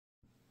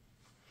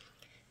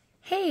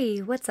Hey,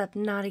 what's up,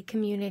 naughty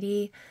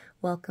community?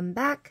 Welcome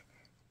back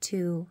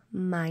to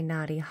my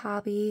naughty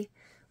hobby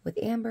with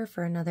Amber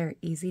for another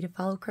easy to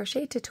follow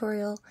crochet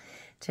tutorial.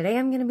 Today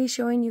I'm going to be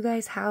showing you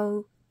guys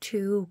how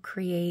to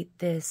create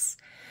this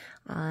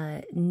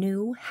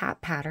new hat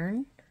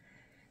pattern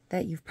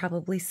that you've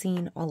probably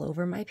seen all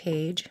over my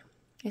page.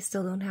 I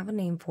still don't have a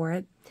name for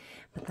it,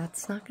 but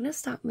that's not going to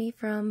stop me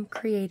from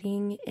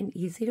creating an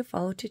easy to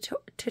follow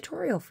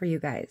tutorial for you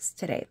guys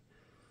today.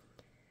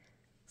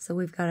 So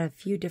we've got a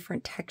few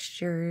different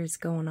textures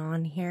going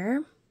on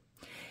here.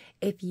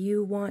 If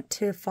you want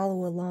to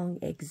follow along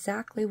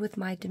exactly with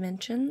my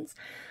dimensions,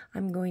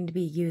 I'm going to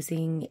be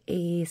using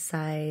a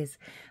size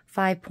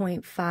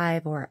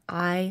 5.5 or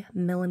I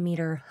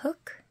millimeter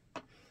hook,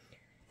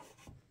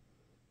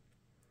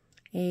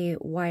 a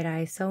wide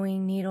eye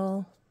sewing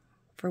needle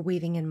for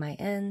weaving in my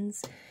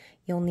ends.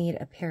 You'll need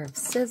a pair of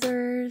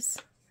scissors,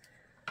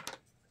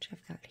 which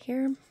I've got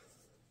here,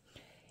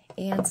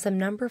 and some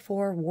number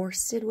 4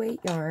 worsted weight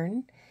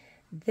yarn.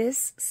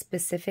 This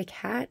specific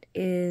hat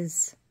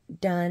is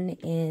done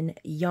in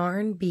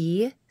Yarn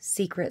Bee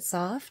Secret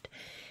Soft,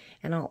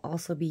 and I'll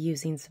also be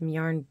using some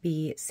Yarn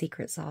Bee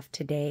Secret Soft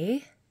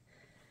today.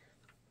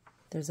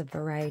 There's a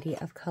variety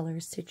of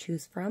colors to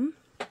choose from.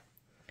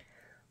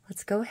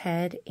 Let's go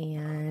ahead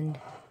and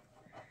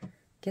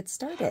get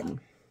started.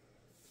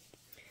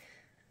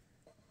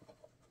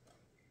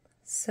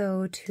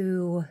 So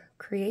to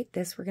create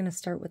this, we're going to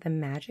start with a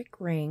magic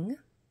ring.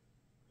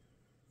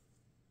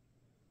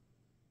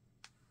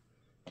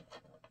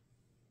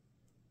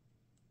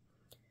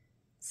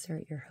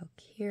 Insert your hook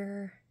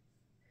here.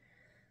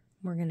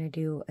 We're going to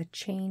do a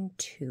chain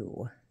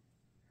 2.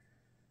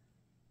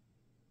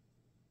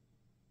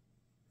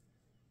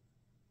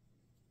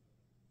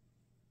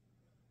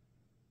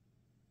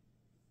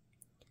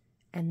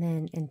 And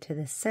then into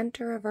the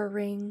center of our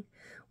ring,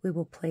 we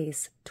will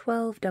place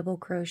 12 double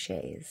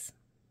crochets.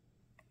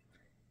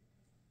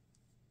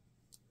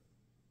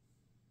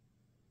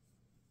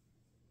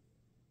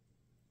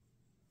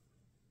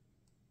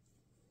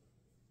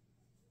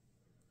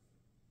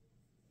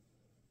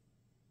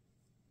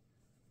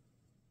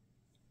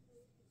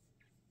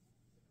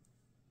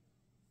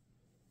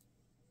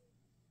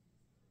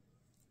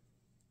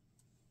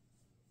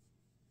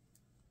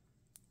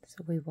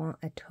 So we want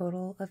a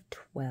total of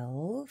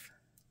 12.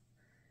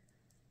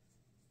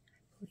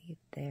 I believe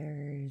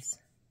there's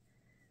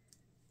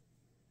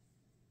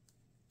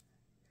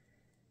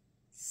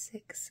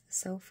 6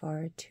 so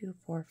far, 2,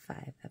 4,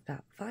 5. I've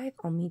got 5.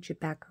 I'll meet you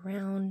back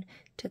around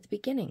to the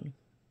beginning.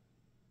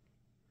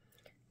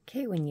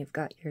 Okay, when you've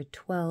got your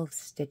 12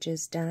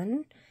 stitches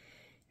done,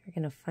 you're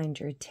going to find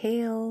your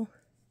tail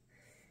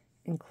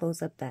and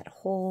close up that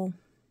hole.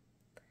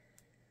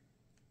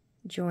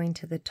 Join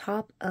to the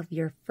top of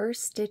your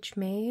first stitch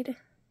made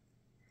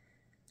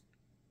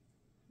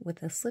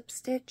with a slip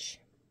stitch.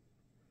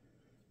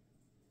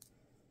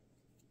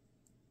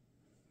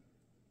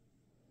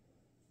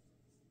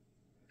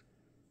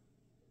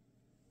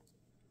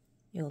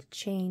 You'll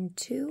chain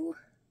 2,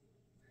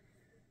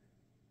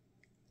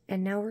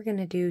 and now we're going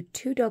to do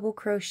 2 double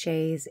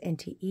crochets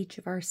into each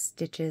of our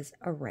stitches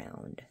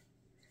around.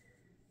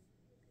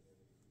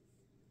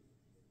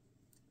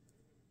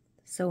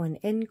 So an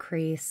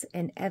increase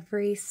in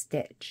every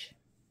stitch.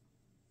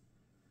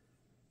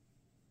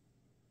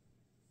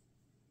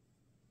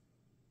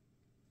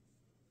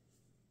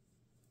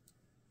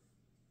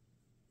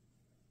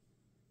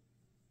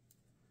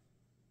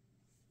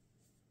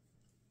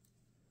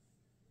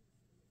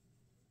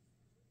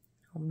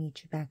 I'll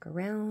meet you back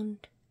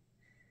around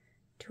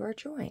to our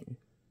join.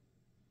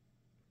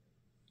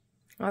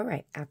 All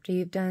right, after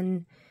you've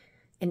done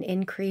an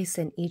increase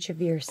in each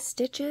of your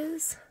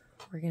stitches,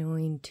 we're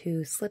going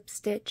to slip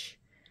stitch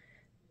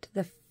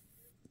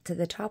to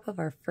the top of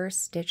our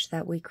first stitch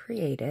that we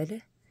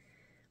created.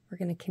 We're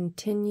going to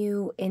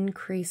continue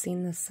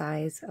increasing the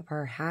size of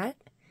our hat.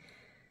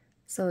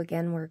 So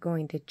again, we're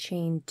going to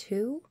chain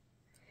 2.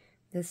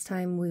 This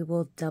time we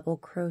will double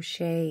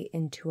crochet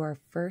into our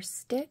first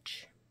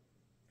stitch,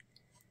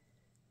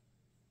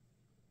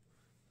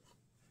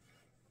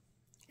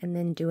 and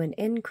then do an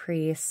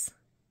increase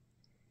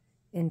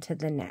into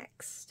the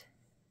next,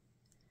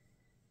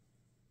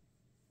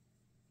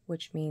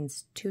 which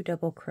means 2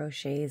 double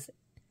crochets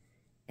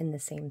in the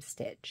same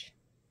stitch.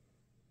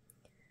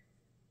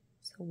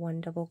 So 1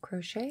 double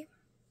crochet,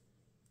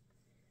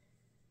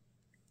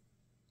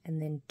 and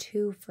then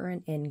 2 for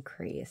an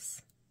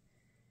increase.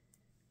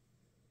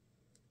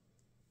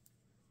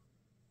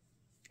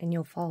 And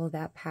you'll follow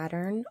that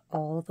pattern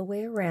all the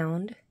way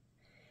around,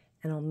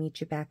 and I'll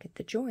meet you back at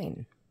the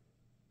join.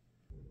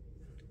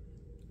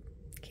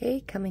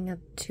 Okay, coming up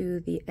to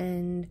the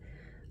end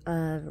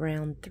of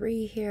round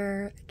 3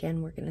 here.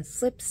 Again, we're going to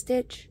slip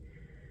stitch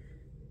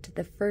to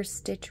the first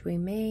stitch we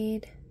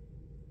made,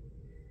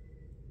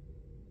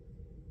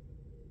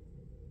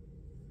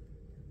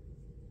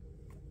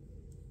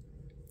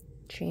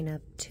 chain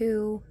up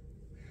 2.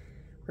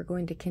 We're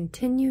going to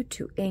continue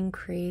to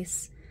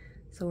increase,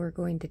 so we're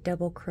going to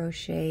double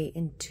crochet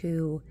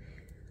into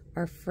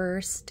our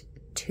first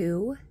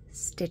 2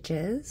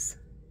 stitches,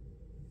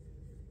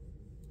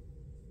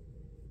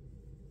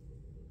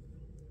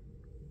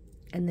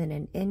 and then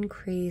an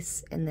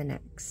increase in the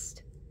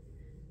next,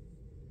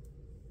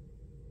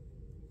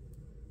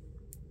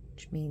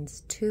 which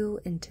means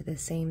 2 into the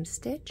same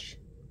stitch.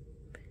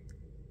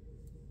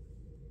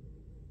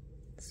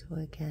 So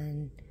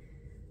again,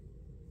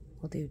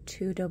 we'll do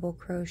 2 double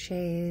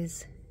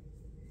crochets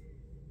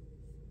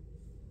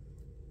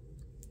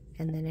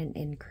and then an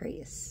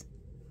increase.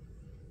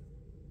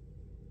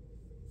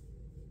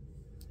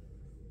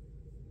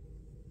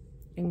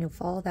 And you'll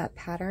follow that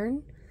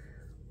pattern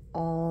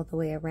all the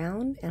way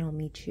around, and I'll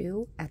meet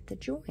you at the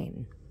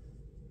join.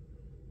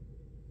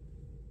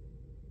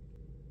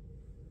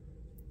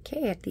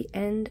 Okay, at the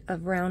end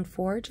of round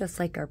 4, just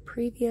like our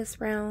previous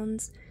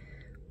rounds,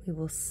 we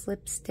will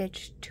slip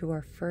stitch to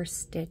our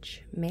first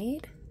stitch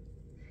made,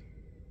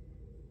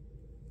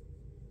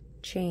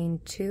 chain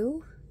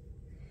 2,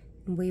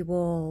 and we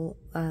will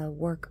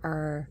work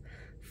our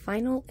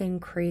final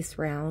increase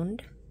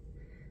round,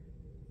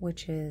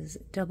 which is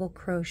double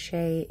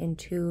crochet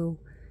into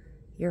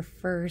your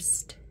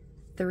first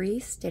 3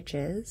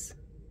 stitches,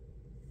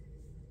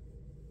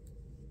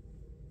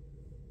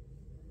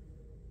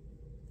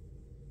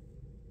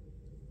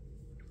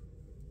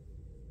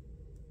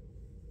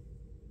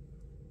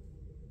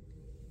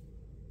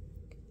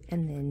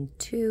 and then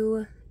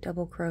 2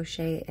 double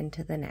crochet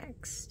into the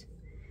next.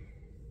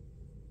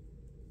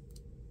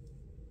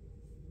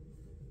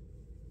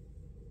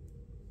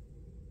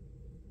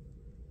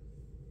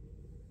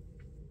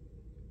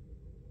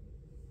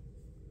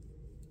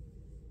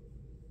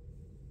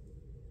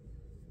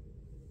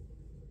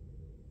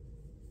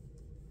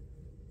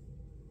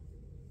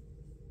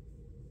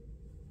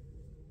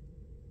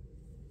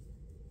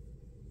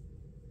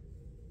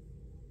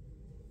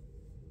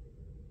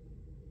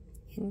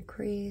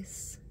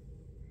 Increase.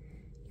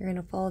 You're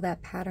going to follow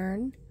that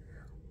pattern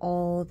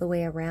all the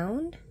way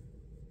around,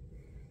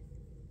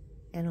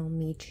 and I'll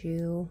meet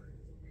you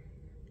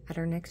at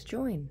our next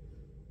join.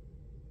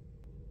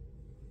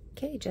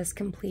 Okay, just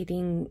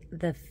completing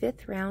the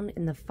 5th round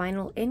in the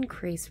final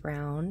increase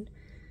round.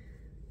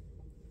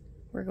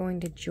 We're going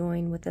to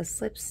join with a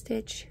slip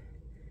stitch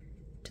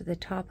to the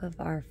top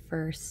of our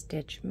first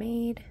stitch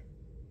made,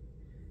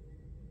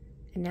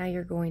 and now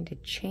you're going to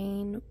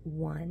chain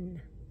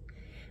 1.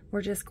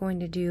 We're just going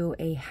to do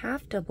a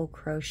half double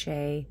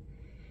crochet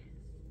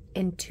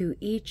into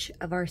each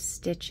of our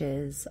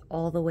stitches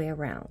all the way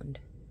around,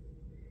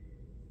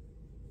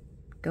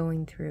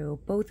 going through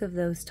both of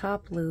those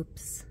top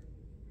loops.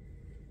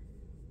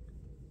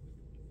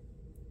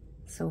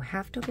 So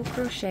half double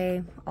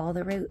crochet all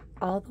the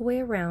way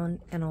around,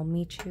 and I'll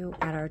meet you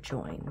at our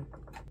join.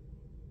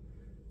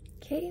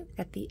 Okay,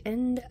 at the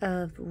end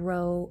of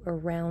row or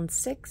round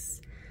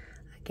 6,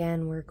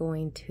 again we're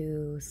going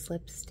to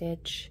slip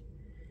stitch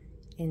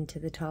into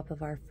the top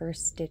of our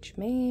first stitch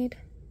made.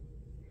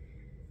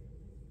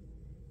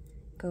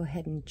 Go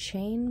ahead and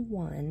chain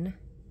 1.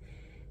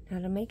 Now,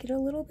 to make it a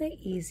little bit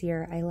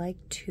easier, I like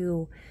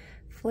to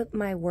flip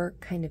my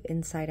work kind of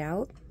inside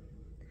out,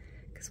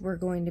 because we're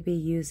going to be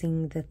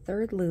using the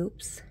 3rd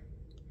loops,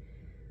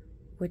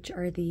 which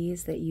are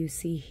these that you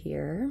see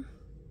here.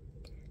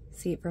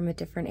 See it from a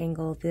different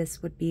angle,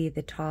 this would be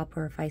the top,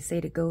 or if I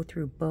say to go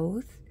through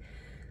both.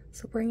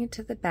 So bring it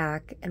to the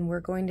back, and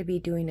we're going to be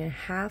doing a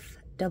half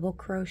double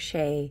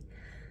crochet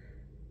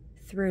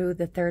through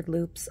the 3rd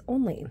loops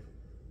only.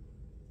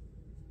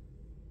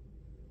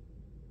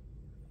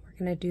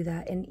 We're going to do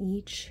that in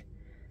each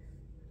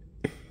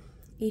of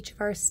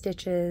our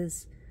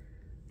stitches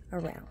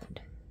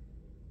around.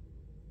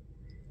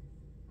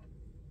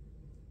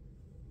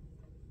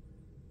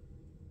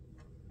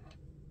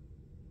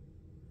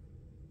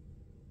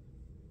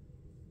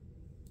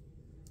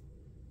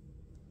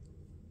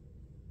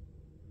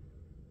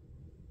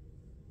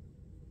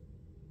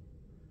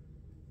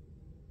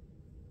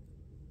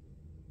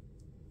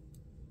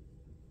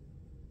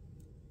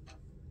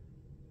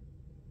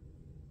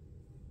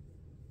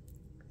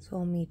 So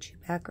I'll meet you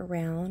back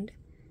around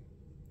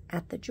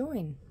at the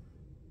join.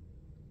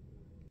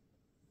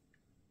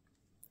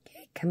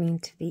 Okay, coming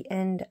to the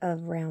end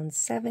of round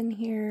 7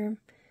 here,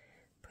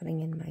 putting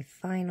in my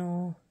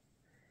final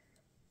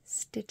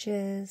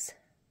stitches,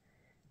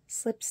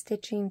 slip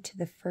stitching to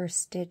the first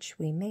stitch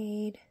we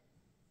made,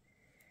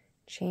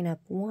 chain up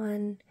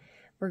 1.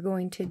 We're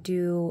going to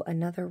do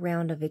another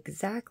round of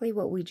exactly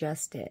what we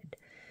just did.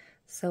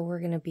 So we're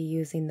going to be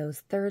using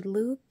those 3rd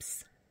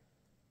loops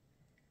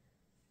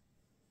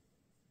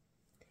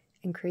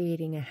and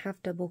creating a half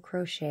double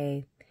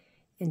crochet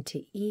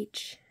into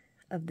each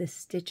of the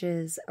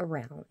stitches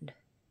around.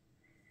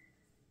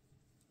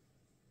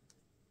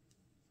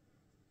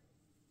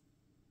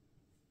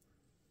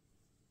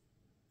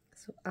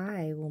 So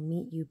I will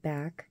meet you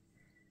back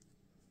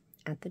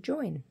at the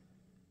join.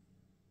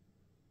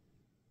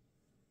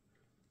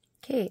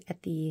 Okay,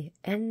 at the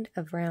end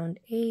of round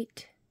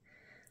 8,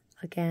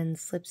 again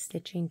slip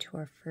stitching to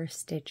our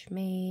first stitch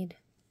made,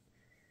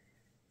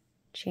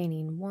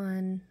 chaining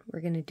 1.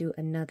 We're going to do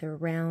another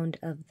round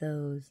of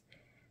those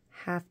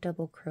half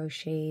double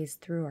crochets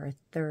through our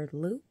third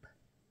loop.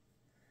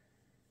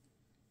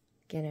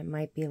 Again, it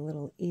might be a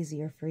little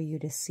easier for you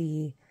to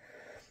see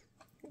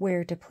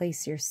where to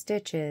place your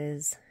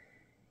stitches.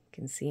 You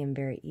can see them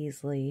very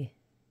easily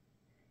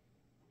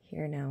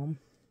here now.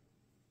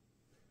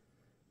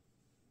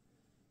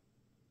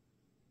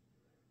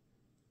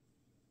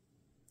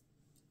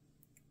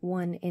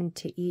 One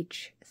into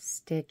each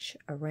stitch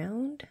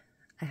around,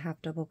 a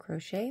half double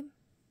crochet.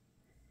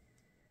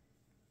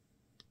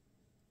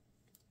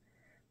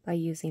 By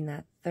using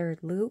that third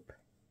loop,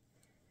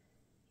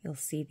 you'll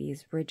see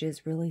these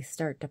ridges really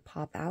start to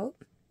pop out,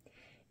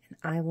 and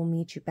I will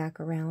meet you back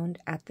around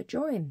at the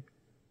join.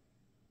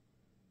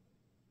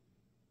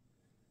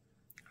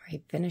 All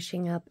right,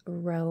 finishing up a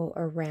row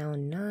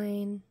around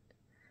 9,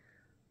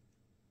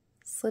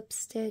 slip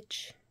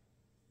stitch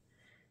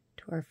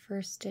to our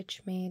first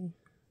stitch made.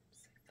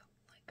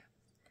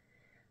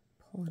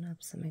 Pulling up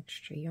some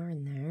extra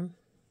yarn there.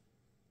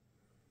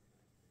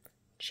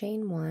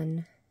 Chain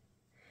 1.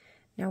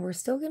 Now we're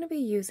still going to be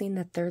using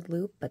the third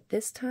loop, but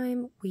this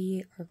time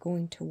we are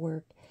going to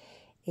work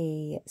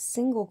a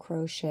single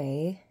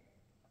crochet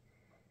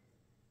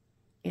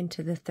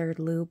into the third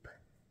loop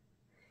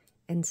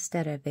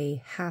instead of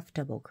a half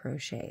double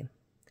crochet.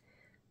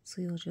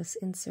 So you'll just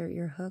insert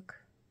your hook,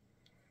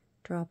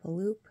 drop a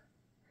loop,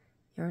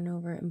 yarn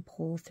over, and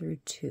pull through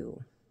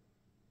 2.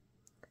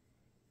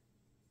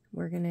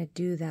 We're going to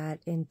do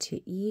that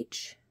into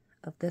each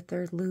of the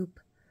third loop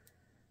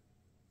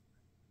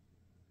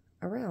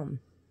around,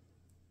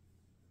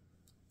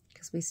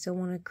 because we still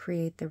want to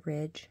create the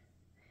ridge.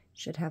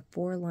 Should have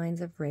 4 lines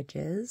of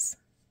ridges.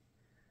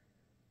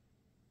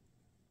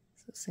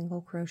 So single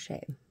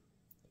crochet.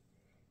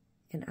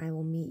 And I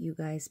will meet you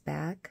guys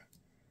back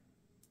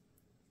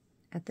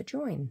at the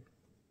join.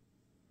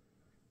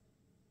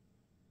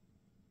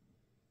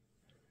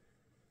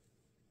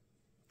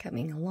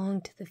 Coming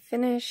along to the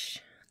finish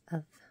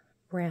of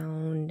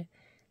round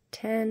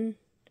 10,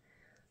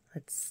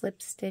 let's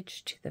slip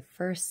stitch to the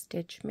first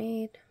stitch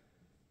made.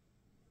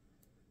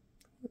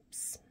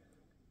 Oops.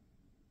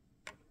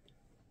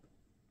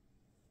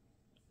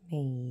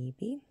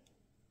 Maybe.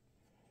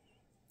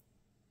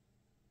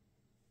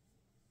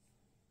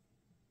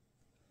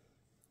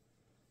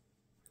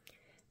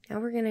 Now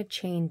we're going to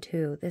chain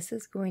 2. This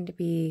is going to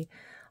be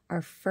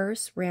our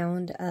first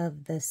round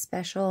of the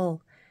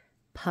special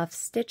puff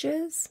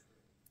stitches.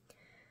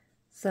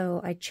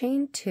 So I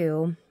chained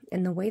 2,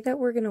 and the way that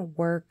we're going to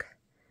work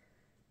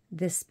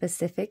this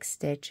specific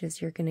stitch is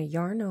you're going to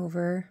yarn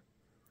over,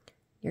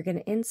 you're going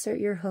to insert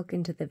your hook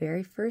into the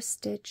very first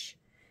stitch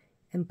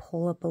and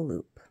pull up a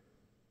loop.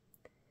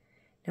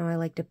 Now I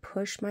like to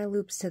push my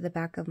loops to the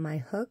back of my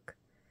hook,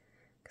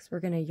 because we're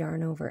going to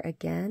yarn over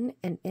again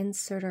and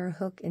insert our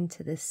hook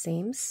into the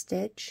same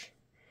stitch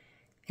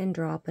and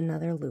drop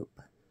another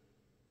loop.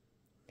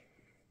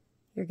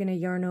 You're going to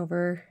yarn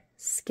over,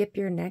 skip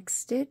your next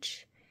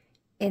stitch,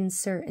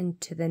 insert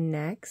into the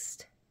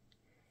next,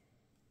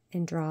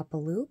 and drop a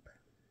loop.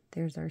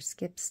 There's our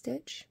skip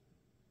stitch.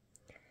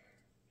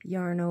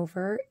 Yarn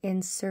over,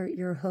 insert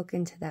your hook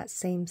into that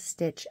same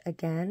stitch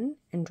again,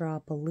 and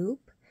drop a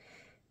loop.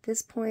 At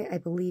this point, I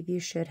believe you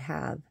should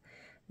have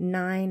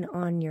 9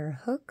 on your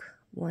hook.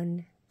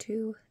 1,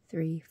 2,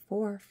 3,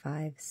 4,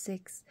 5,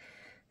 6,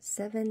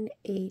 7,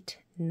 8,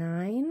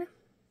 9.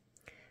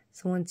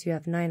 So once you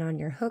have 9 on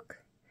your hook,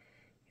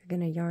 you're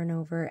going to yarn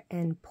over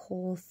and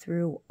pull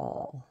through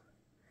all.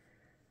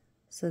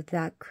 So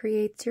that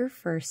creates your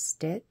first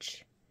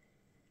stitch.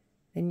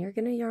 Then you're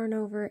going to yarn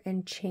over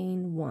and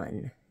chain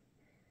 1.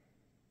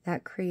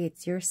 That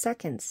creates your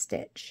second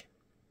stitch.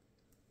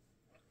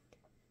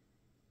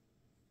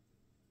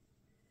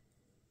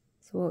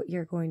 So what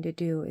you're going to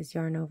do is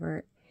yarn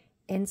over,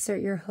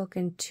 insert your hook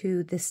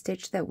into the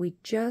stitch that we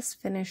just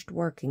finished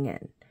working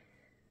in.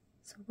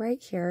 So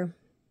right here,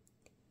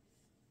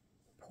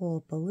 pull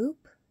up a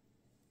loop,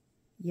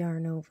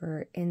 yarn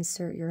over,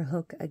 insert your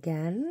hook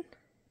again,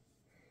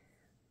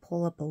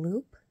 pull up a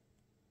loop,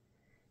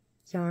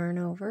 yarn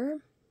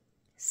over,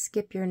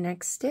 skip your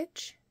next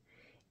stitch,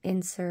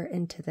 insert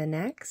into the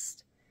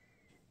next,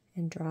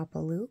 and drop a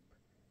loop,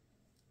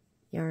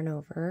 yarn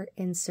over,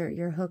 insert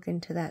your hook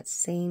into that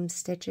same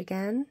stitch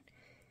again,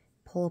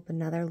 pull up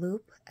another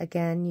loop.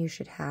 Again, you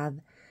should have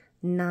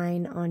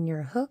 9 on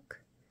your hook,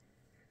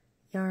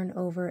 yarn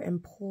over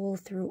and pull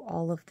through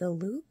all of the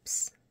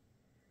loops,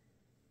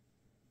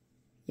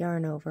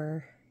 yarn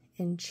over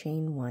and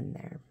chain 1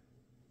 there.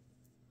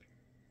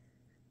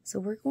 So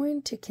we're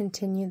going to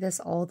continue this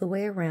all the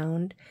way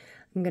around.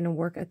 I'm going to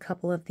work a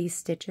couple of these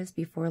stitches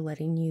before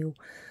letting you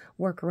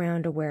work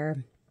around to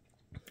where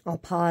I'll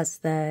pause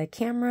the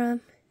camera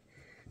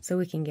so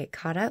we can get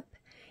caught up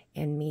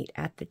and meet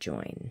at the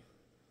join.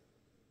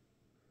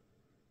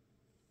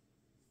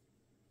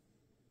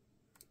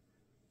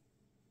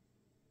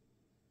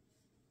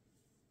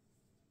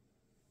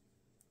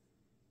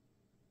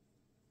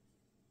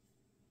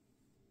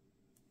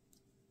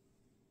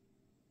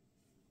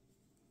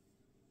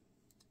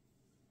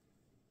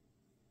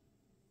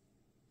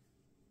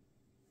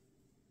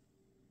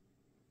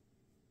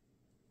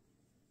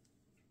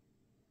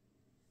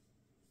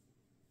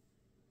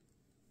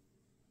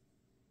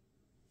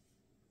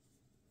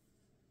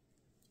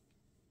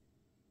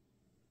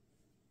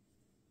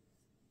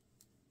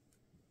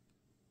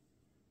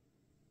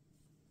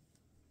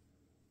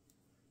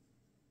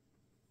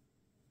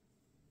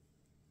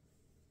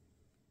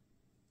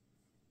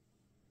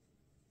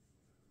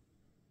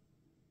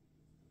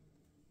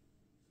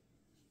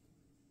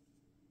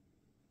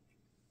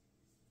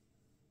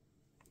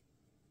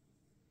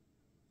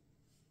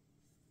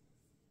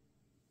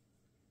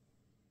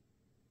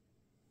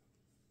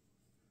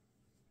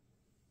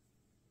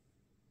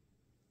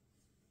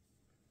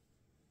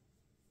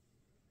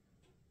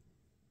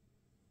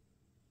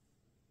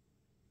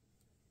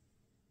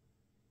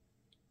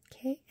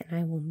 Okay, and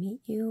I will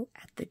meet you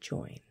at the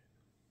join.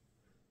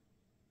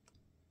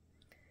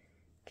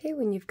 Okay,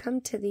 when you've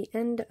come to the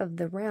end of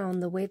the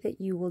round, the way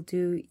that you will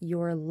do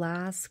your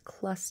last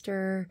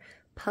cluster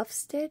puff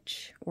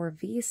stitch or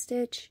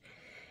V-stitch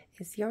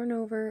is yarn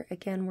over.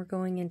 Again, we're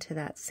going into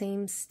that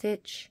same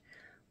stitch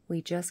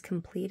we just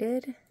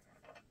completed.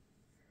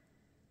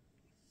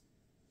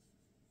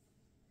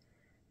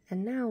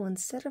 And now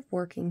instead of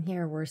working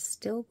here, we're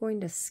still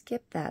going to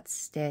skip that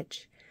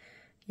stitch,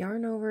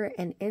 yarn over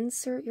and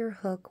insert your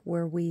hook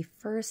where we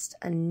first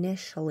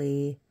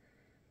initially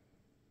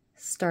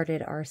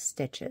started our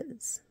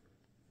stitches.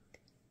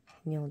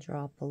 And you'll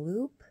drop a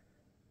loop,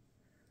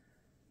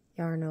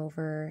 yarn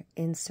over,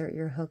 insert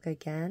your hook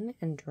again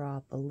and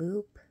drop a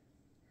loop,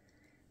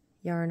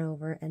 yarn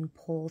over and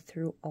pull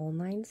through all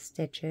 9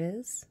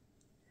 stitches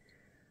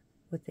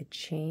with a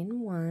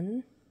chain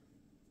 1.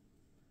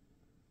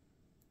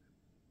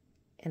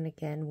 And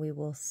again, we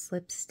will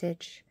slip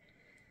stitch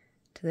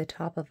to the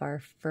top of our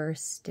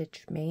first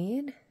stitch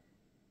made.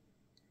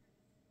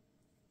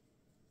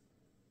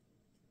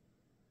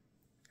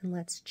 And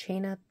let's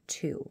chain up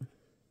 2.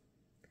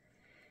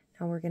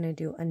 Now we're going to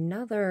do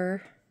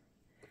another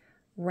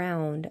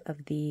round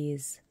of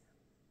these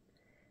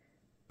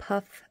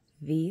puff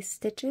V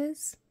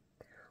stitches,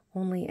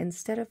 only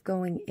instead of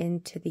going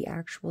into the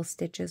actual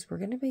stitches, we're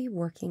going to be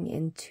working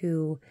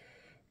into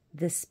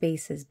the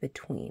spaces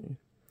between.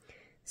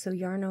 So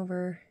yarn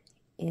over,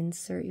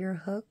 insert your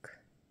hook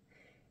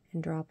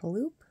and drop a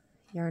loop,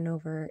 yarn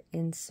over,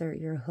 insert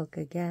your hook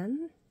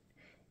again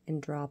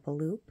and drop a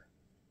loop,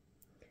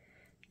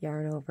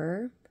 yarn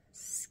over,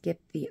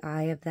 skip the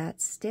eye of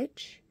that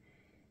stitch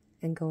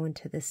and go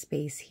into the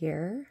space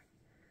here,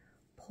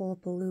 pull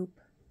up a loop,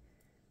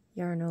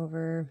 yarn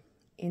over,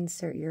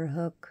 insert your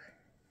hook,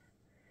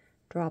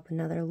 drop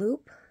another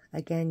loop.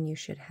 Again, you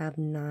should have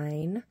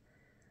 9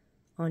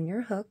 on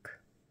your hook.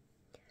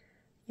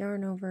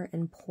 Yarn over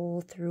and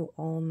pull through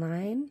all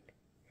 9,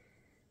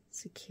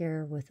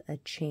 secure with a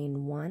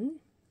chain 1, and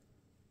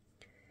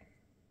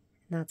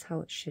that's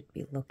how it should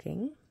be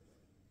looking.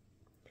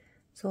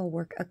 So I'll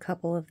work a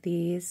couple of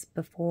these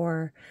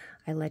before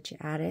I let you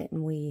at it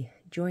and we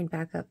join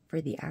back up for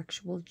the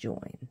actual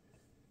join.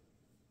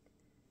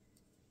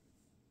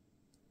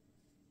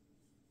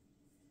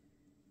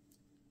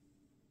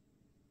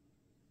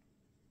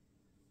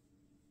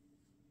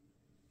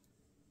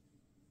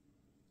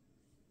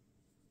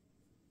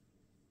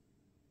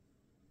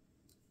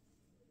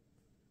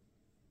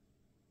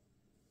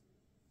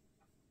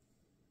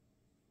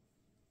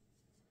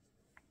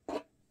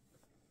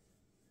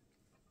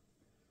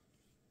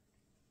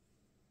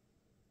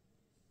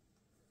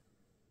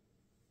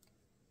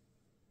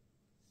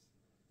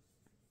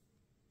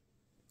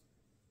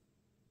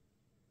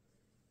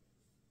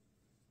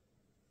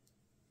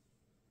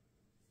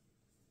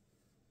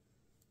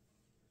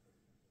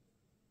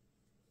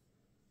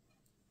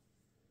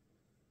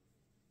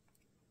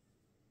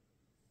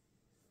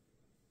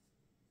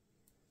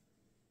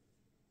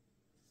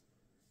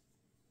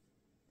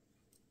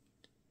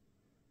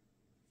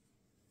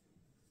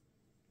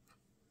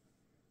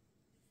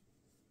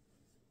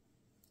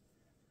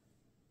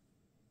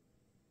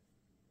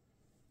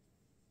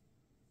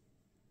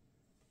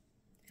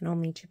 And I'll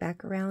meet you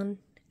back around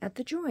at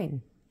the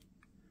join.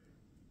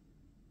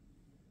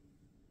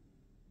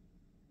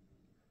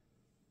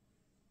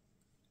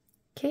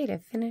 Okay, to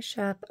finish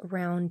up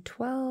round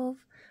 12,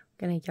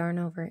 we're going to yarn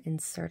over,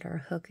 insert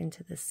our hook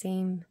into the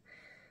same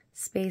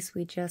space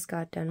we just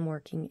got done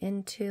working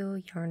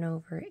into, yarn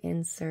over,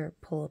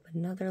 insert, pull up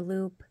another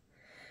loop,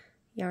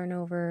 yarn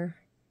over.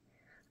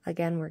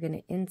 Again, we're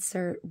going to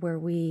insert where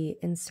we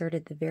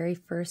inserted the very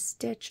first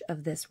stitch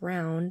of this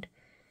round,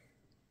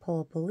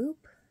 pull up a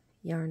loop,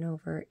 yarn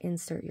over,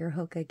 insert your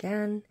hook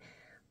again,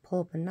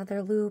 pull up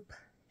another loop,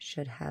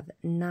 should have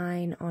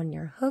 9 on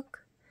your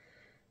hook,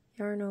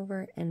 yarn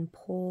over and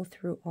pull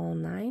through all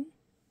 9,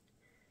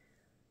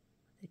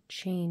 the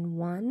chain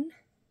 1, and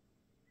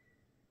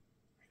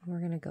we're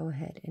going to go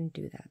ahead and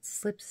do that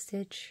slip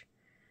stitch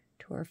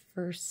to our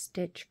first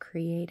stitch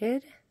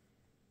created.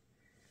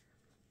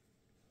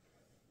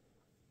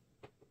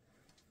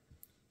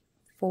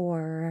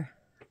 For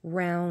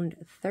round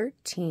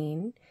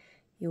 13,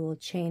 you will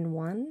chain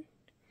 1,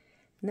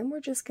 and then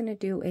we're just going to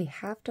do a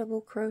half double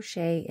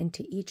crochet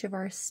into each of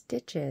our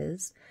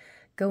stitches,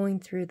 going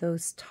through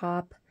those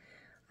top,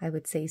 I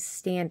would say,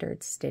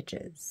 standard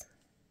stitches.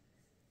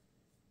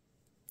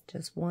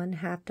 Just 1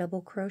 half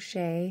double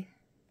crochet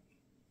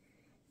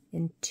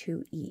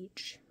into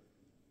each.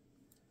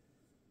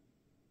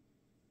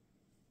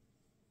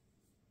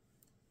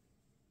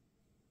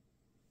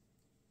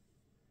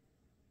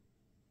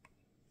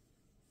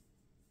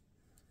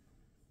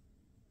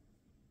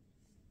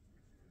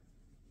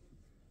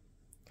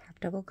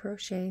 Double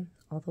crochet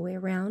all the way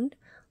around.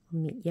 I'll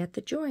meet you at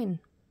the join.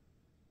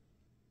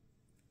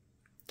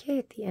 Okay,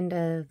 at the end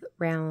of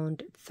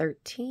round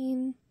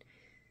 13,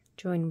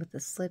 join with a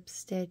slip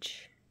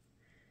stitch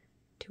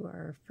to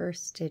our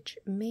first stitch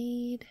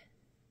made,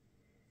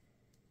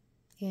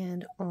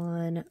 and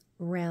on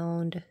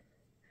round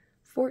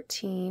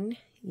 14,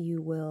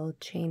 you will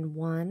chain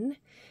 1.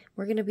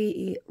 We're going to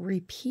be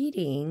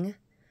repeating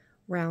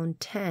round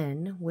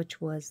 10, which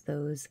was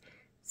those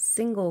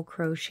single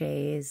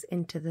crochets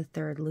into the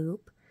 3rd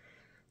loop.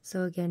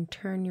 So again,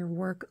 turn your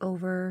work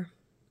over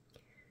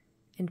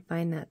and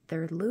find that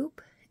 3rd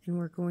loop, and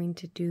we're going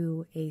to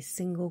do a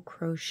single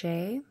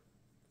crochet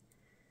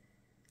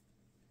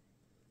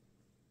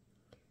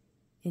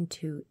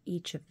into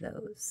each of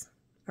those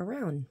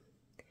around.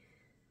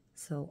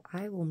 So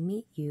I will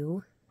meet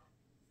you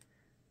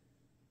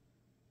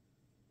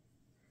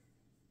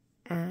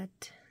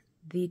at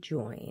the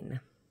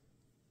join.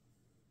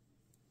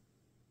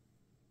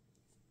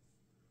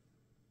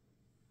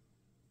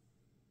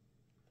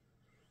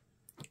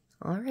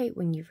 All right,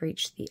 when you've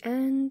reached the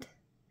end,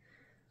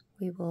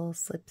 we will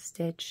slip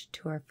stitch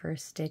to our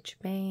first stitch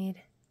made,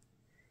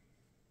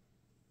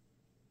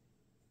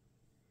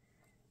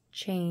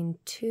 chain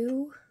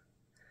 2.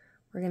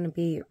 We're going to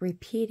be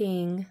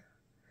repeating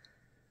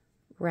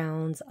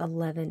rounds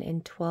 11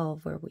 and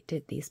 12 where we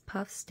did these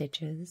puff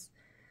stitches.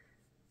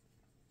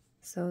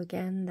 So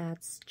again,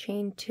 that's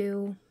chain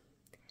 2,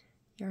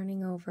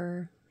 yarning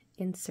over,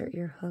 insert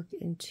your hook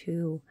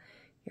into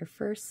your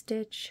first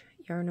stitch,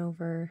 yarn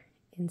over,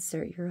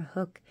 insert your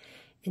hook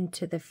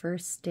into the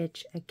first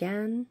stitch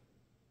again,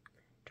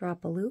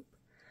 drop a loop.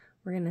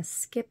 We're going to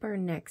skip our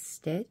next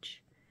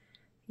stitch,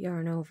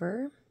 yarn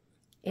over,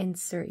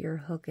 insert your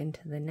hook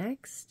into the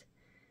next,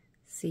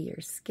 see your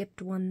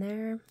skipped one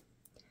there,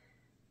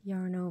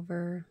 yarn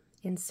over,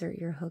 insert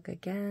your hook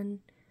again,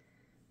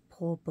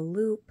 pull up a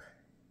loop,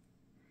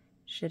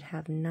 should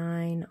have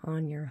 9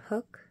 on your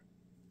hook,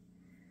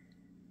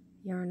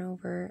 yarn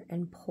over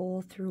and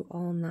pull through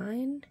all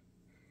 9,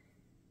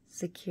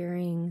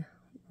 securing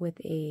with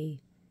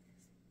a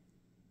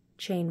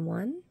chain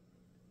 1,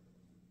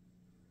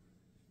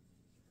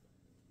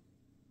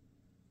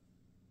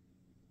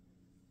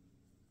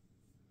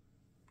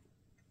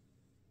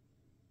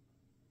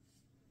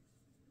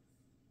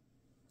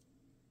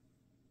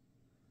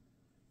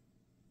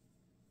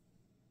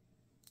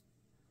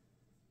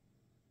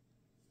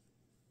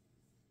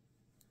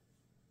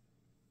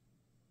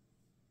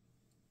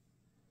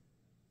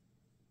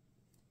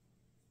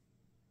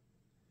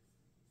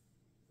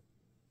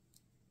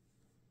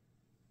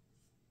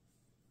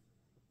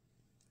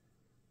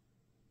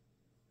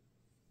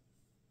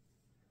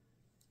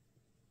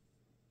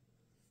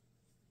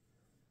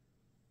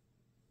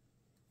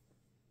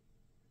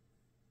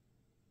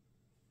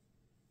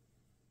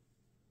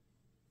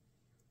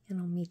 and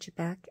I'll meet you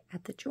back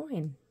at the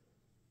join.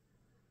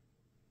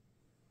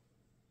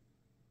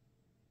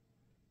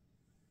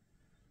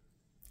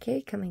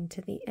 Okay, coming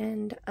to the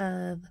end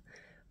of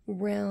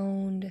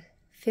round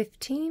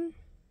 15,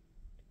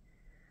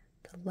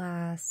 the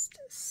last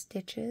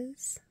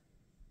stitches.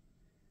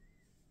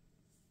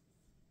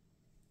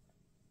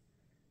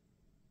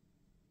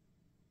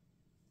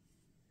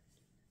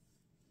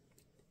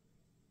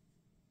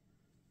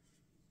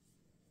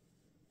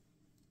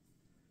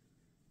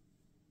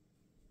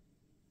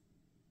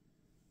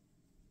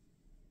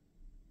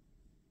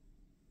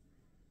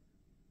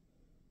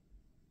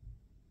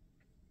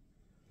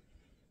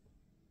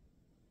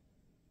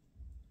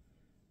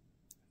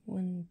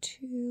 One,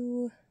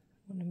 two,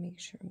 I want to make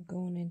sure I'm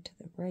going into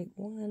the right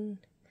one.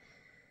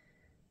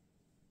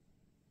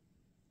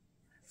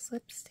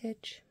 Slip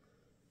stitch,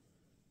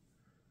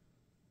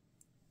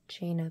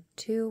 chain up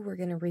 2. We're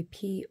going to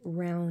repeat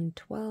round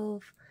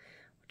 12,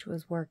 which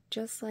was worked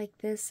just like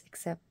this,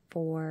 except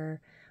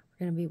for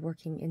we're going to be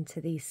working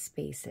into these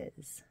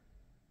spaces.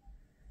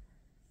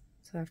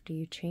 So after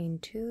you chain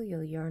 2,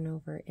 you'll yarn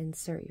over,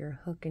 insert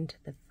your hook into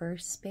the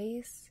first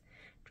space,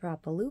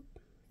 drop a loop,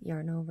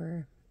 yarn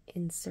over,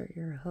 insert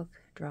your hook,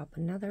 drop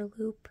another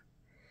loop,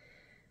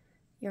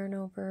 yarn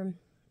over,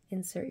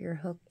 insert your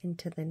hook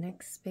into the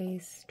next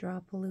space,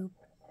 drop a loop,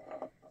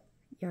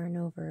 yarn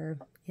over,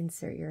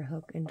 insert your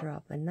hook and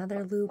drop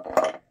another loop.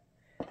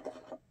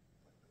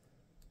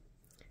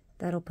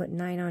 That'll put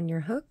 9 on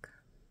your hook.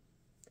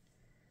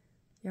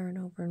 Yarn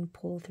over and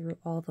pull through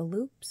all the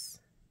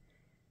loops,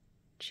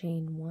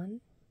 chain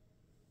 1,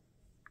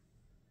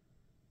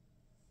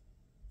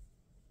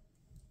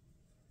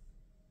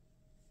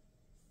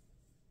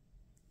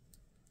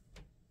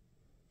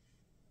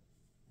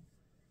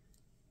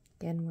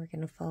 again, we're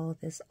going to follow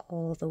this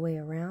all the way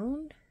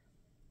around.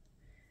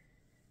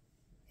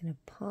 I'm going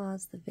to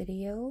pause the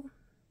video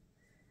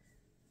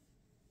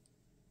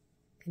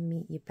and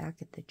meet you back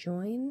at the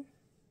join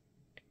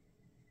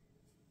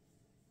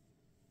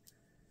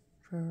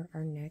for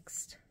our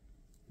next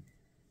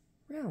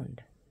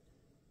round.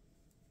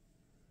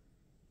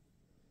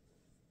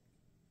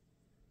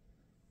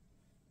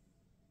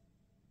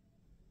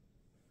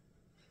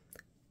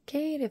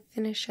 Okay, to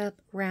finish up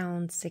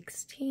round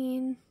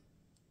 16,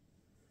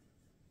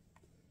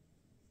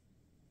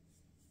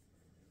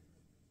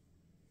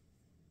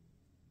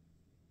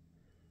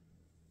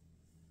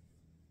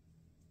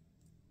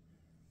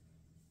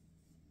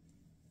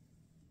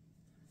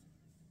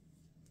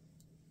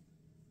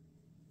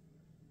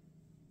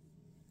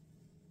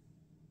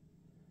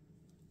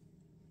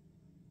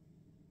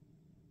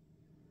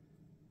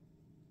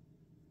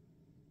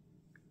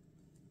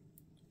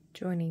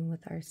 joining with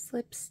our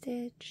slip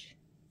stitch.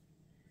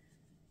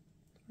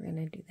 We're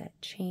going to do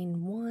that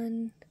chain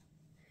 1.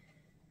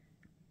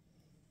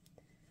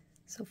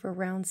 So for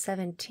round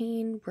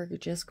 17, we're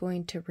just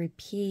going to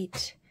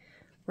repeat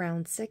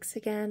round 6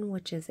 again,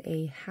 which is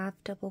a half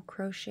double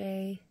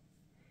crochet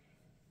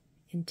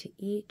into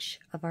each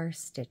of our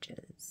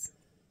stitches.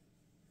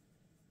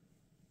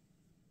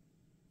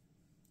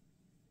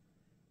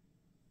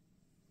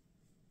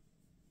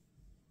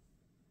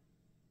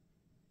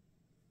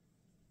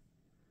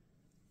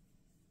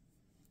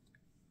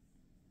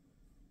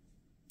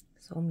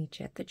 So I'll meet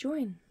you at the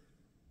join.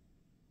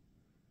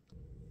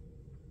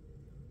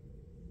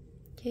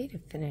 Okay, to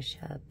finish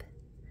up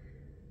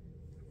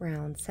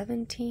round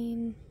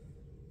 17,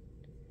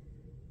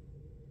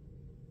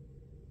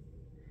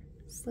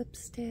 slip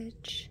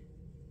stitch,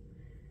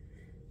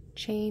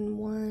 chain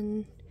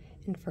 1,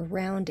 and for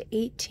round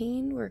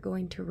 18 we're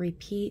going to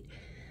repeat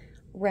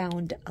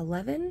round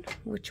 11,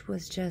 which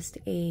was just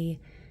a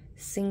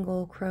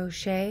single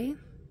crochet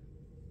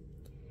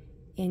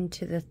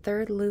into the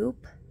 3rd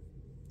loop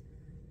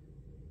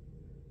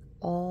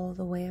all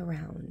the way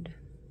around.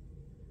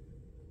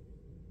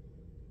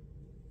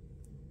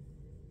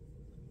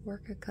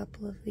 Work a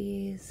couple of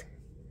these.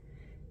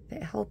 If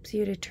it helps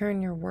you to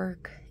turn your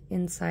work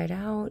inside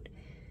out,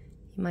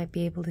 you might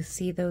be able to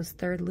see those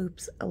 3rd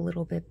loops a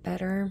little bit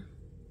better.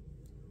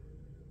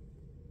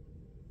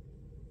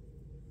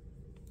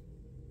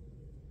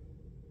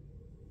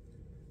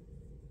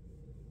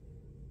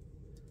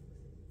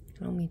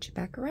 And I'll meet you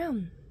back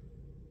around.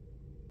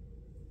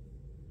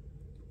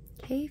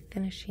 Okay,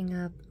 finishing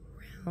up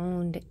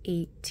round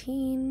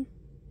 18.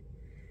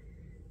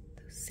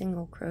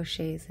 Single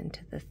crochets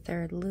into the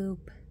 3rd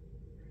loop,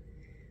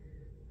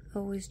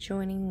 always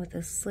joining with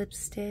a slip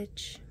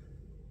stitch.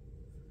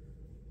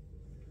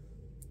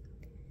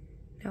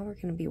 Now we're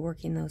going to be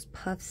working those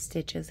puff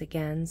stitches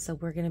again, so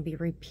we're going to be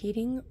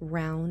repeating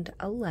round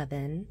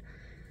 11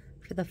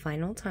 for the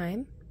final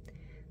time.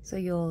 So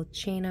you'll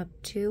chain up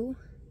 2,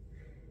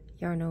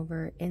 yarn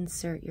over,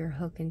 insert your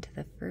hook into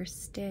the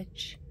 1st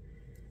stitch,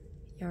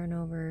 yarn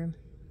over,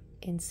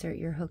 insert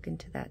your hook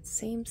into that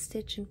same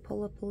stitch and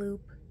pull up a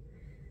loop,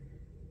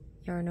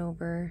 yarn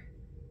over,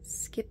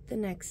 skip the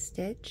next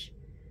stitch,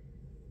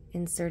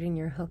 inserting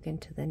your hook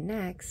into the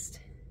next,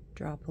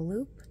 drop a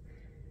loop,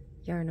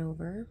 yarn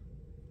over,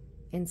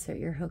 insert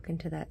your hook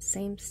into that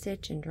same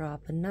stitch and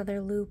drop another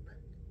loop,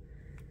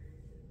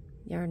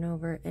 yarn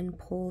over and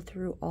pull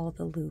through all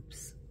the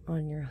loops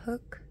on your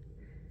hook,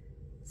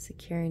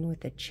 securing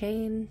with a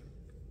chain.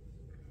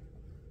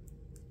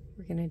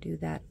 We're going to do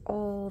that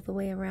all the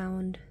way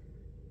around.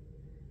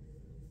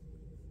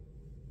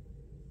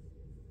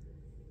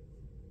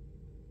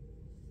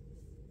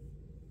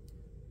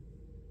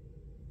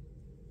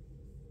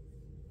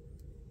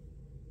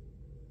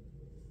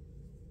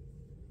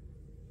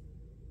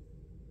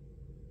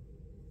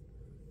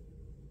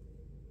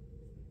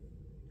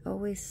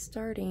 Always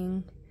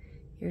starting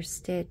your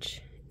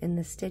stitch in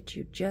the stitch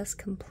you just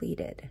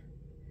completed.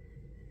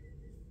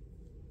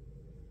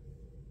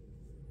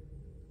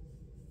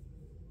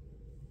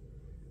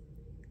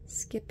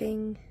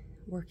 Skipping,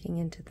 working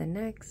into the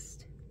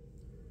next.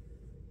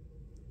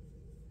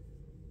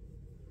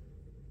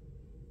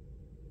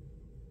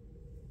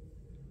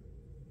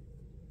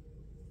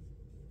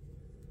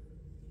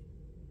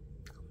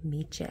 I'll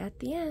meet you at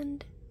the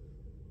end.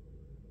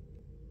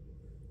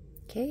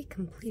 Okay,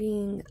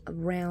 completing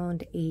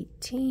round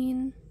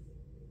 18.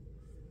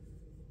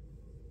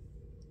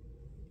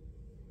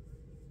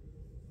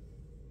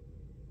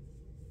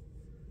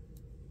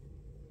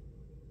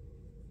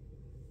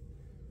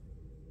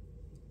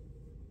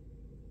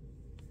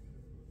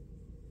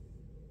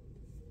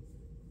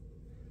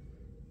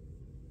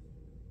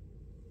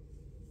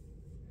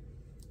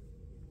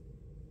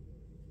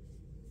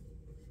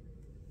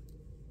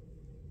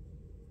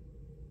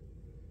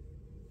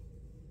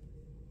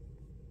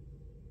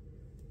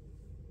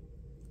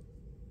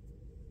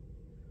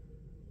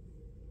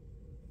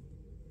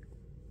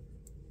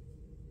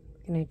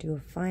 Going to do a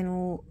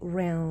final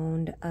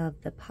round of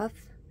the puff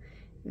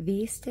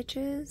V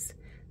stitches.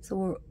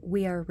 So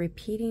we are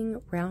repeating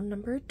round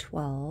number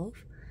 12,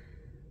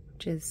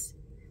 which is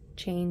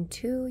chain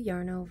 2,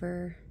 yarn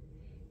over,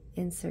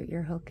 insert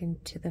your hook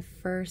into the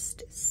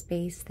 1st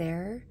space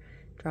there,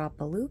 drop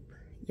a loop,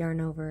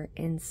 yarn over,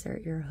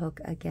 insert your hook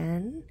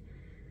again.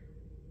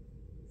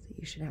 So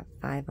you should have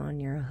 5 on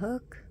your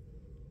hook,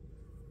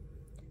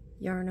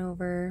 yarn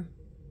over,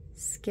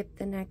 skip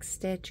the next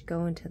stitch,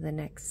 go into the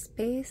next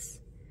space,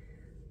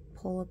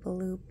 pull up a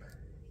loop,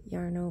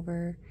 yarn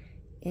over,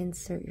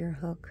 insert your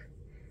hook,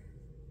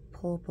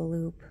 pull up a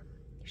loop.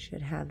 You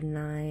should have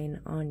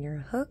 9 on your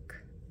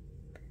hook,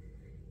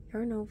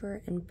 yarn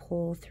over and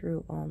pull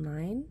through all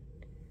 9,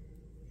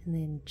 and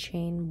then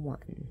chain 1.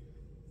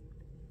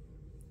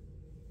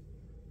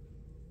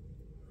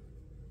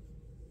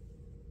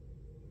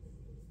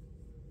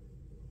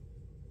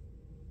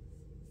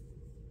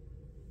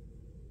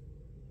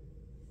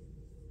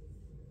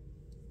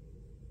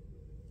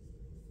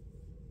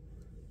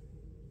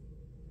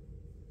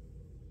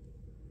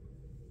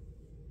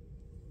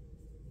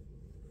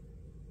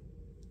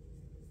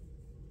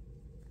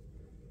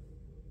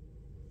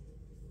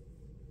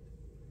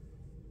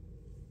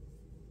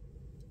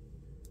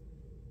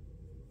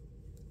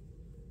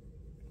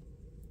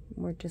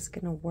 We're just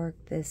going to work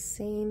this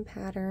same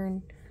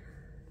pattern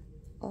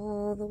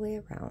all the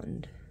way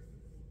around.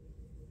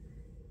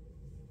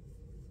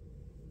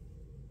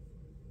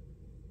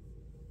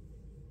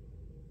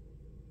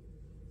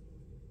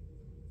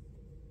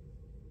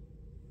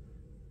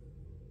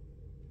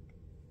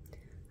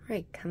 All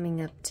right,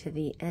 coming up to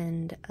the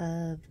end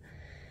of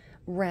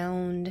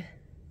round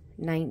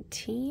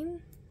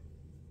 19.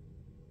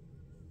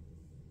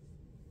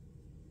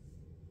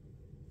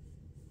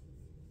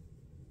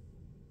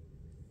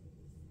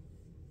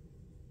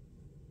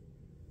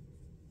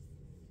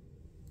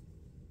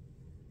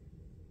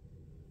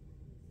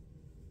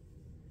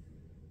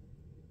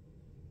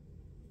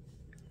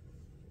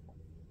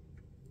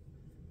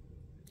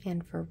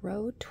 And for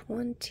row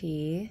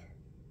 20,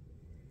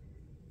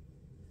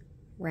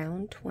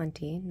 round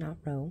 20, not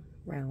row,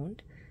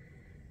 round,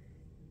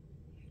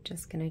 you're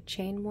just going to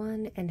chain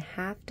 1 and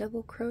half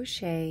double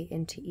crochet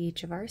into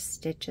each of our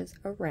stitches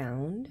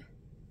around.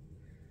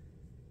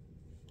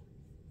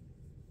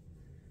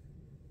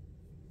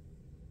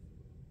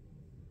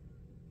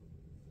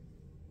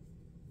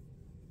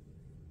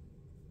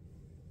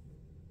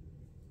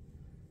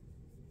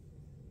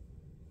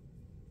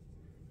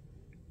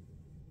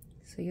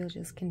 So you'll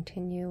just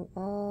continue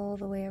all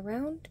the way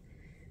around.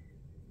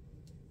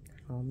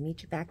 I'll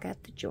meet you back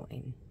at the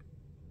join.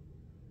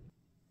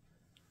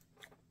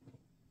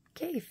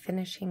 Okay,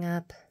 finishing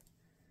up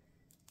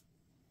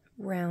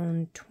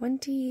round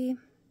 20.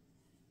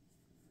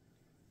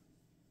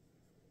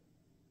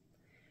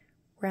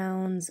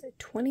 Rounds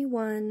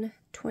 21,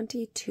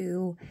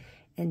 22,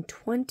 and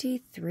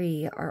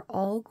 23 are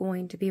all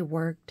going to be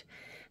worked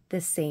the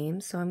same,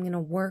 so I'm going to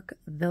work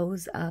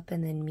those up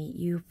and then meet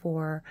you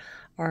for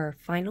our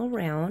final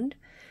round.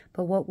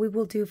 But what we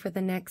will do for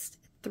the next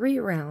 3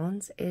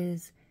 rounds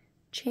is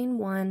chain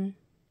 1,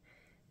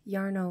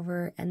 yarn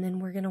over, and then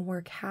we're going to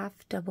work half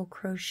double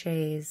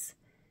crochets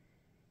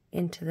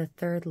into the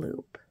 3rd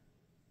loop.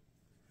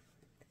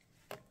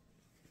 I'll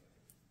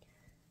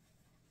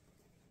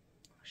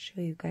show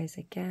you guys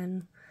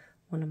again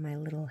one of my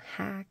little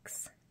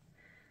hacks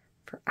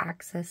for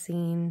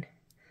accessing.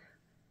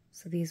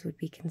 So these would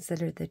be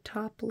considered the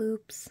top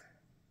loops.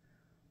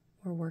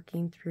 We're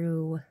working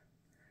through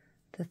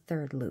the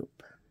 3rd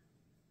loop.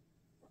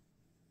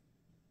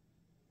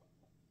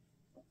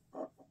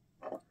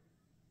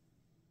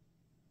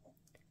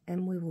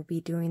 And we will be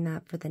doing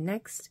that for the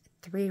next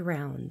 3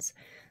 rounds.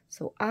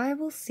 So I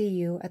will see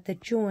you at the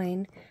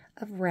join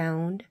of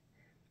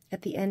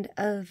at the end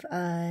of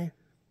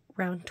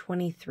round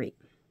 23.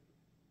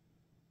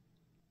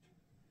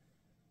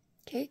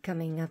 Okay,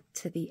 coming up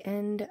to the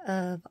end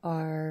of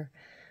our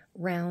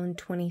round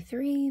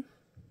 23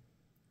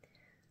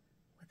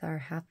 with our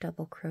half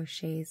double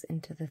crochets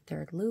into the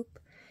 3rd loop.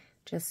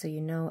 Just so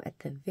you know, at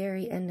the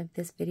very end of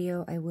this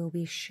video, I will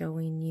be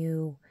showing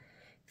you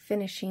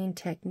finishing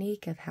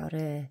technique of how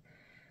to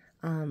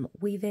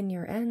weave in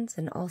your ends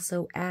and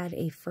also add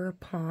a fur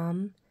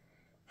palm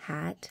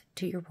hat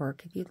to your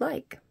work if you'd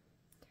like.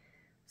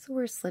 So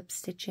we're slip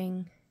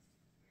stitching,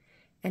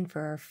 and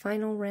for our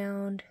final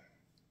round,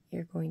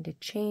 you're going to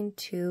chain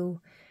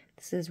 2.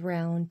 This is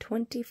round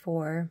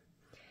 24,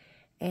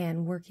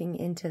 and working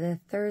into the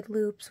 3rd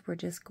loops, we're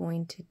just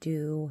going to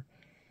do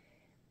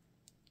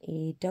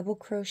a double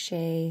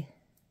crochet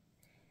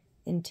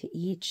into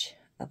each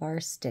of our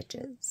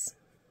stitches.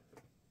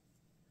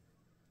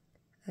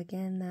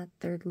 Again, that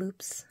 3rd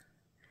loop's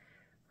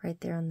right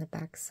there on the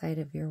back side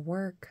of your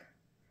work.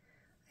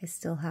 I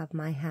still have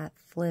my hat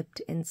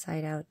flipped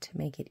inside out to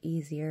make it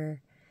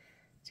easier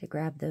to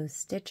grab those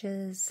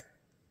stitches.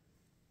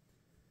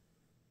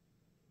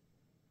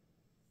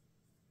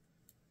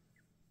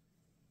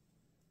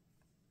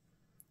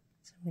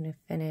 So I'm going to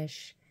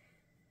finish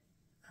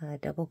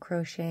double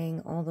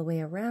crocheting all the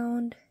way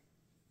around.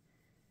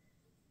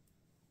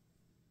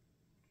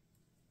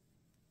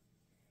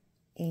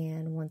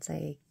 And once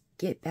I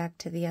get back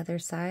to the other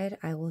side,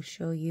 I will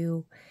show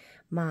you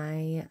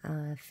my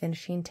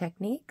finishing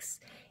techniques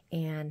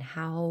and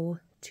how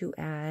to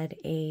add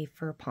a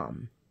fur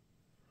palm.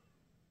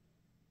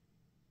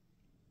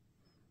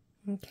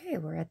 Okay,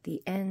 we're at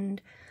the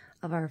end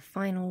of our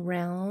final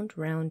round,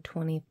 round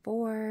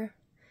 24.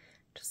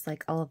 Just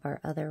like all of our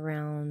other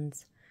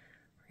rounds,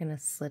 we're going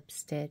to slip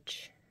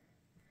stitch.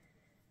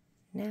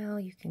 Now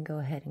you can go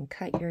ahead and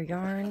cut your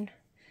yarn.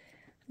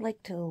 I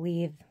like to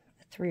leave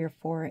a 3 or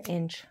 4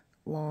 inch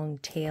long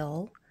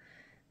tail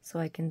so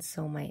I can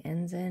sew my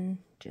ends in.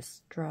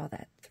 Just draw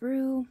that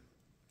through.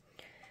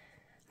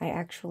 I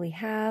actually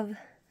have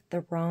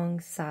the wrong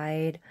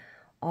side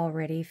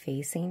already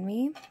facing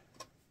me.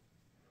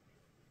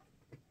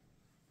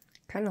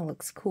 Kind of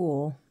looks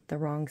cool, the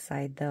wrong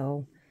side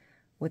though,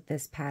 with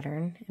this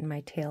pattern and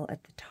my tail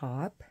at the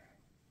top.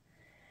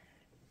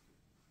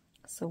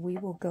 So we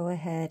will go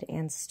ahead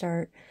and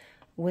start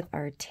with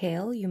our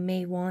tail. You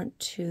may want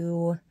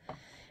to,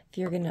 if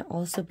you're going to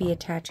also be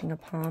attaching a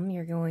palm,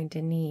 you're going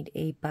to need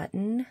a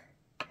button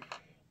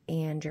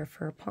and your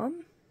fur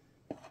palm.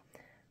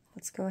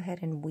 Let's go ahead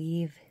and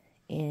weave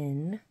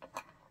in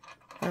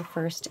our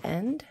first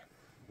end.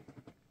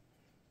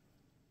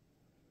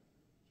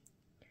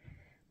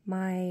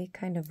 My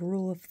kind of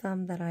rule of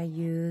thumb that I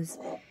use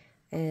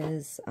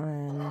is,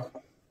 let's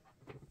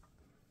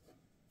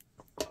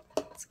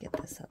get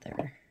this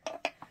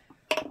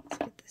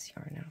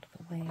yarn out of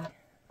the way.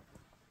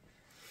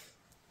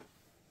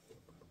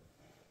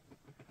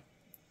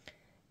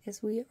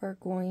 Is we are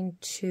going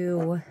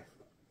to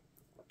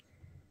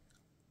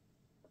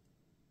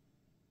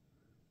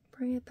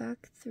bring it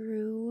back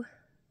through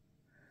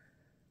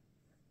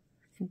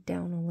and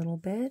down a little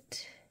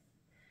bit.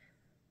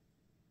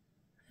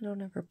 I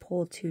don't ever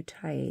pull too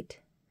tight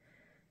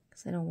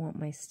because I don't want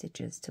my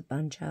stitches to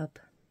bunch up.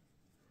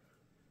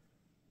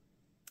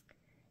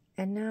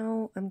 And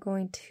now I'm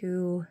going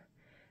to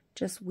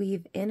just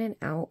weave in and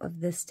out of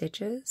the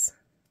stitches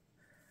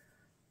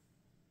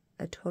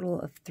a total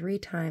of 3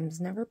 times,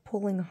 never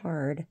pulling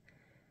hard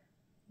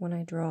when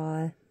I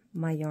draw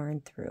my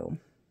yarn through.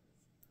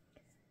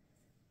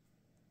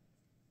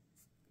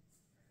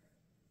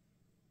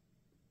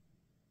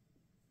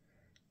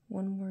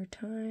 One more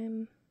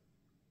time.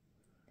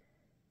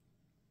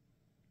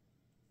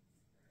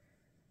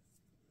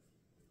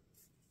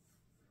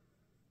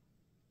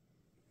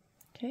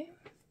 Okay.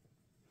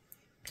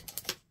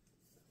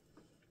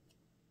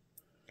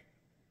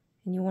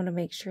 And you want to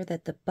make sure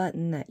that the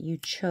button that you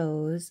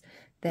chose,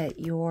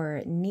 that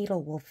your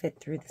needle will fit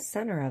through the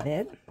center of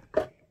it.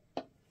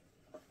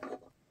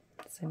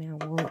 So now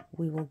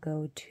we will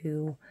go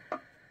to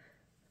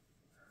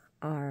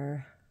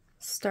our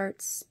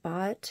start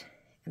spot,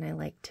 and I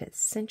like to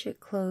cinch it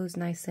closed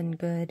nice and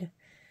good.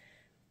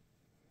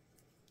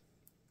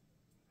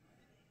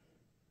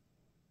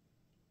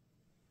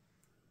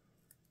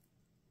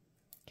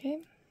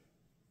 Okay,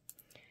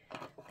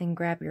 then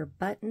grab your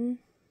button,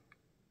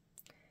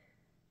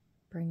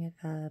 bring it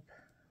up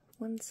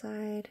one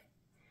side,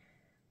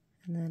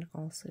 and then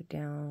also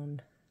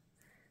down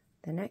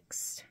the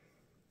next.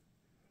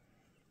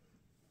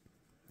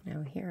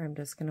 Now here I'm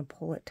just going to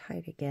pull it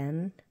tight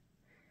again.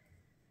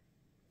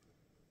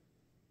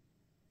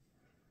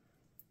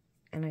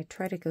 And I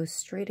try to go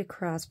straight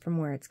across from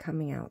where it's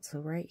coming out. So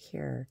right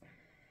here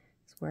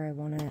is where I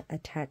want to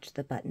attach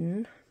the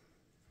button.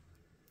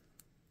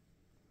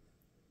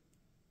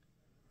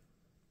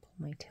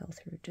 My tail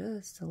through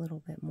just a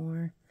little bit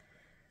more.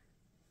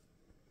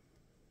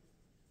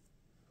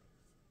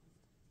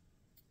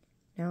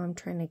 Now I'm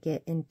trying to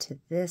get into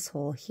this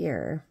hole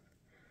here.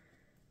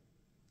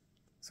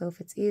 So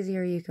if it's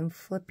easier, you can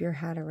flip your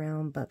hat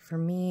around, but for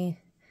me,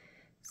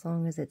 as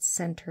long as it's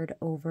centered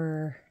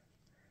over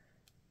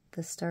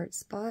the start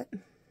spot,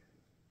 I'm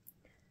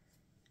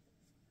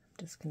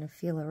just going to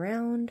feel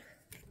around.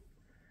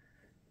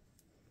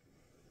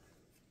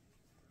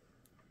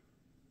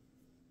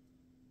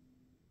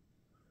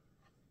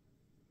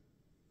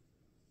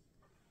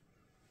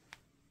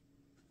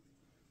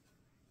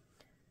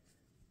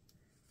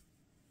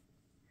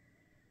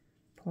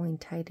 Pulling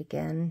tight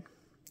again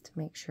to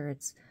make sure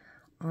it's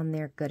on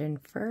there good and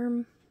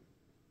firm.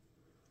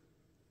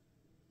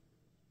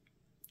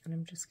 And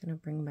I'm just going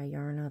to bring my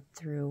yarn up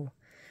through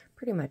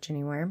pretty much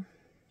anywhere.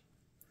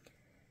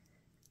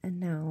 And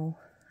now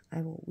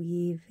I will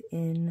weave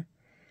in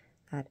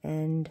that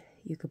end.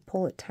 You could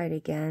pull it tight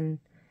again.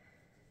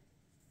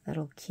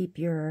 That'll keep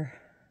your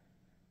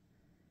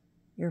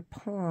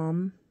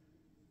palm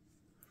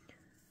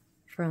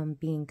from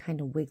being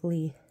kind of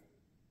wiggly.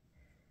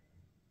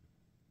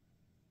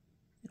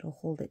 It'll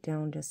hold it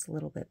down just a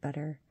little bit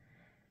better.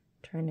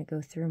 Trying to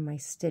go through my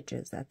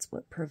stitches. That's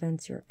what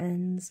prevents your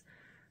ends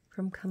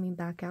from coming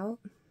back out.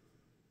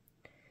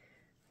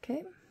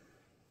 Okay.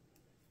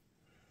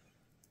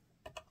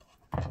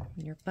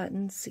 And your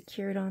button's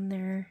secured on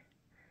there.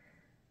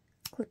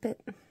 Clip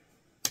it. You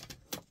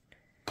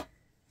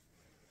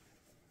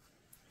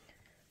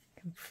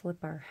can flip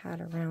our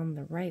hat around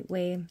the right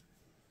way.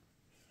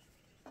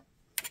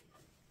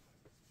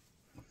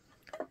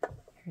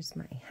 Here's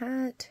my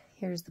hat.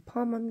 Here's the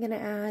palm I'm going to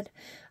add.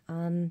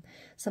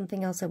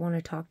 Something else I want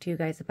to talk to you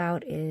guys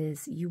about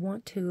is you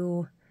want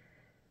to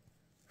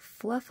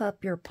fluff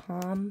up your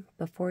palm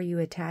before you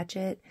attach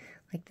it.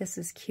 Like this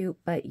is cute,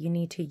 but you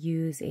need to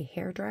use a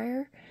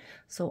hairdryer.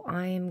 So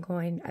I've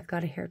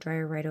got a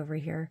hairdryer right over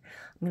here.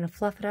 I'm going to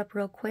fluff it up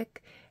real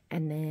quick,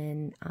 and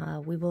then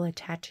we will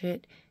attach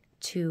it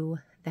to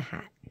the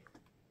hat.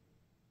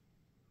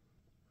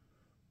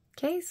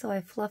 Okay, so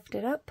I fluffed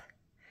it up.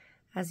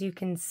 As you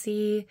can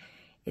see,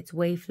 it's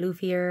way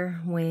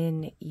floofier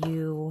when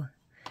you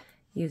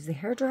use the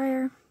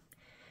hairdryer.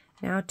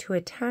 Now to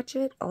attach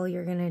it, all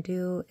you're going to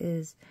do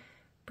is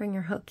bring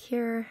your hook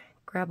here,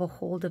 grab a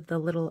hold of the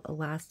little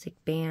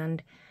elastic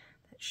band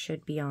that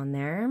should be on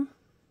there. I'm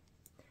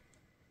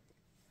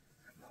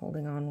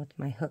holding on with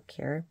my hook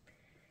here.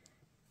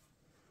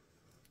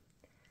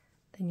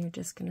 Then you're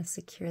just going to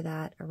secure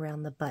that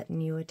around the button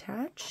you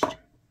attached.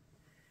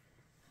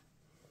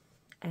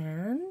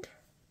 And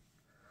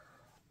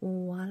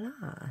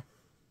voila!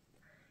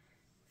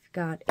 We've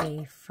got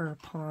a fur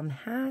palm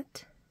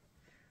hat.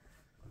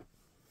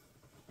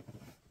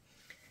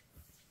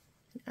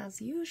 And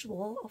as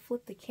usual, I'll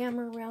flip the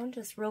camera around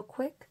just real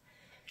quick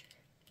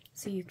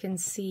so you can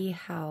see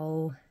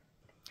how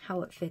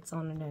it fits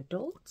on an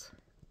adult.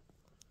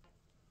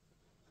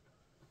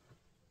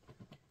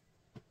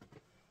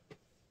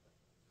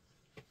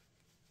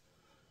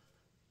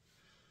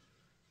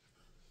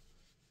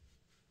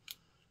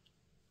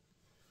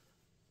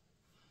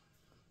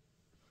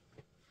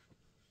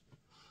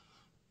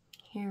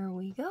 Here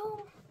we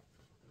go.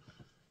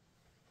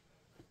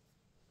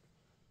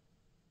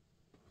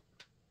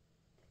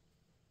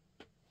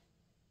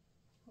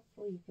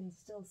 Hopefully you can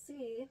still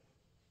see.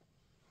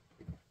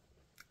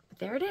 But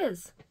there it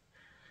is.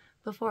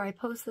 Before I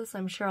post this,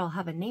 I'm sure I'll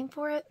have a name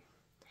for it.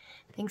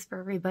 Thanks for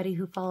everybody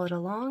who followed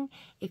along.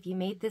 If you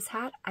made this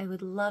hat, I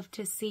would love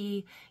to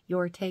see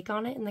your take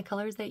on it and the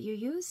colors that you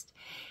used.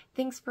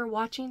 Thanks for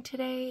watching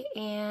today,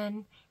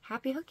 and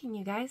happy hooking,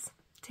 you guys.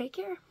 Take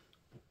care.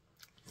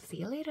 See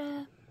you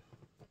later.